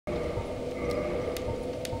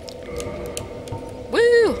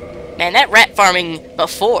Man, that rat farming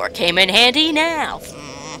before came in handy now.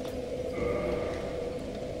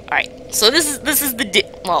 Alright, so this is the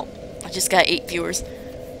well, I just got 8 viewers.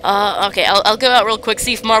 Okay, I'll go out real quick,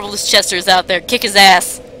 see if Marvelous Chester's out there, kick his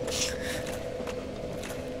ass.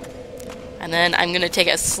 And then I'm gonna take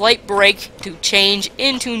a slight break to change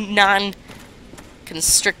into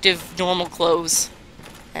non-constrictive normal clothes.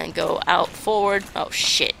 And go out forward. Oh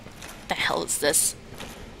shit. What the hell is this?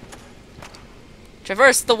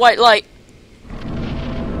 Traverse the white light.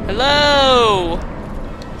 Hello!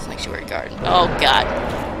 Sanctuary Garden. Oh god.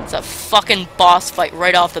 It's a fucking boss fight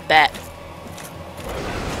right off the bat.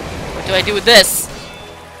 What do I do with this?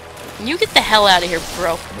 Can you get the hell out of here,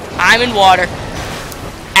 bro? I'm in water.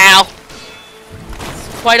 Ow.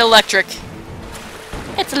 It's quite electric.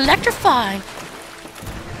 It's electrifying.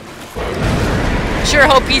 Sure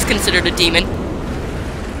hope he's considered a demon.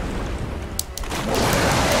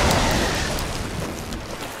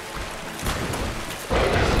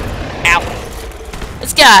 Ow.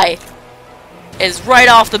 This guy is right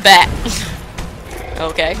off the bat.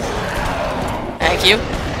 Okay. Thank you.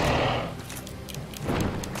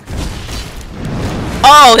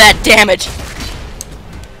 Oh, that damage!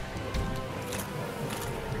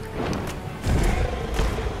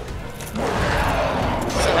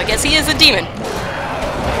 So I guess he is a demon.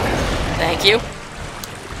 Thank you.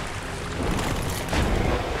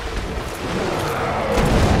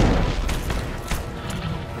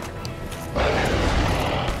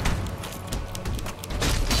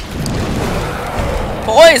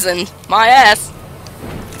 Poison! My ass!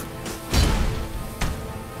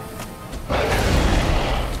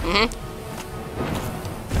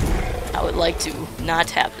 I would like to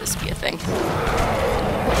not have this be a thing.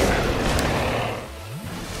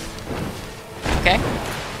 Okay.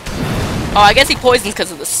 Oh, I guess he poisons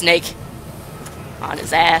because of the snake on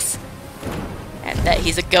his ass. And that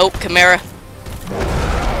he's a goat, Chimera.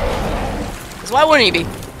 Because why wouldn't he be?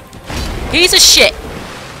 Piece of shit!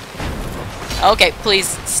 Okay, please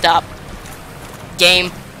stop.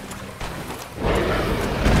 Game.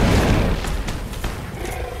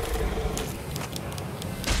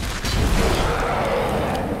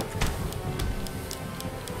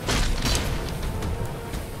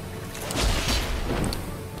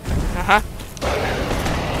 Uh-huh.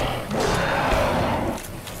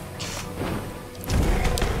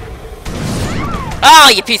 Oh,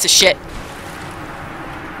 you piece of shit.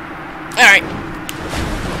 Alright.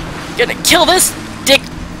 Gonna kill this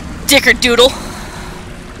dickerdoodle.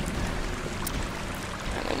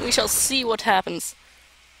 And then we shall see what happens.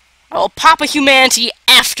 I will pop a humanity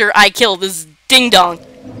after I kill this ding-dong.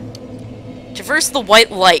 Traverse the white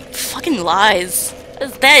light. Fucking lies.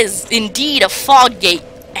 That is indeed a fog gate.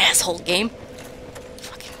 Asshole game.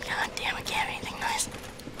 Fucking goddamn, I can't have anything nice.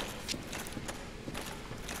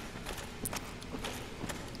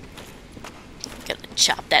 Gotta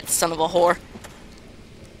chop that son of a whore.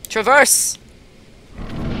 Traverse!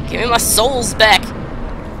 Give me my souls back!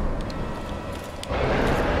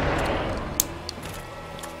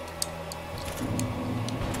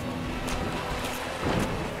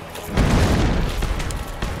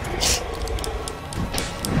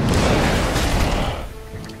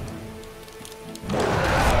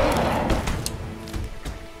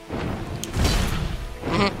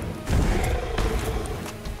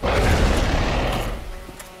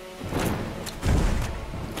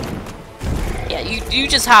 You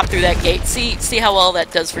just hop through that gate. See how well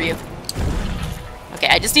that does for you. Okay,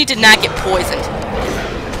 I just need to not get poisoned.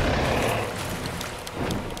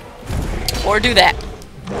 Or do that.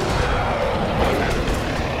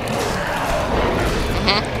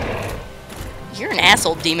 You're an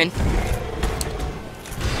asshole, demon.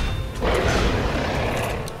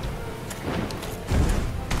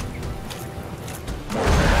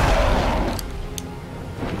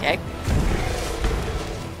 Okay.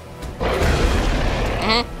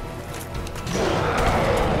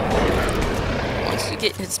 Once you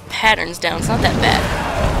get his patterns down, it's not that bad.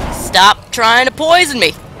 Stop trying to poison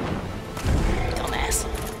me! Dumbass.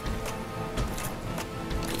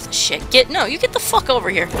 Piece of shit. You get the fuck over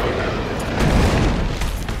here.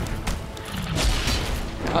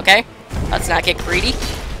 Okay. Let's not get greedy.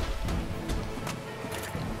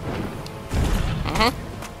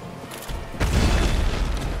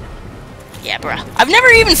 Yeah, bruh. I've never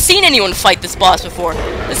even seen anyone fight this boss before.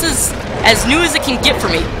 This is as new as it can get for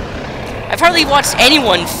me. I've hardly watched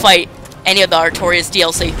anyone fight any of the Artorias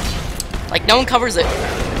DLC. Like, no one covers it.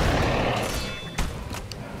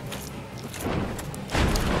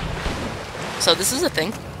 So this is a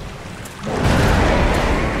thing.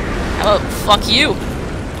 How about fuck you?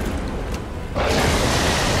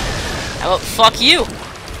 How about fuck you?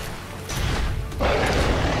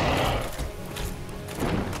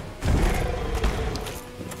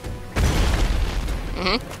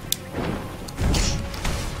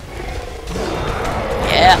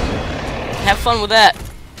 Have fun with that.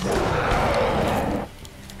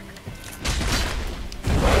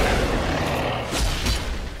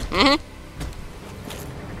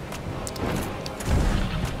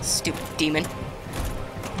 Stupid demon.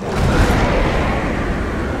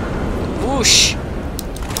 Whoosh.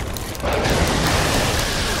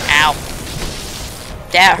 Ow.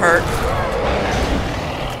 That hurt.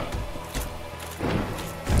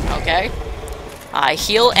 Okay. I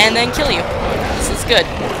heal and then kill you. This is good.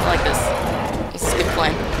 I like this. This is a good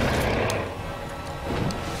plan.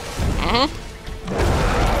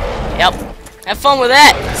 Yep. Have fun with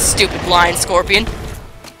that, stupid blind scorpion.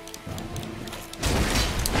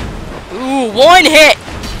 Ooh, one hit!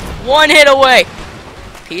 One hit away!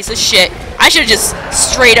 Piece of shit. I should've just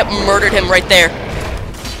straight up murdered him right there.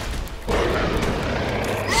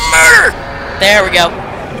 Murder! There we go.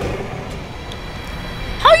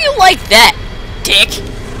 How you like that, dick?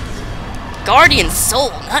 Guardian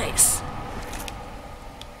soul, nice.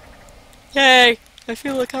 Yay, I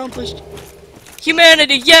feel accomplished.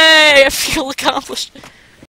 Humanity, yay, I feel accomplished.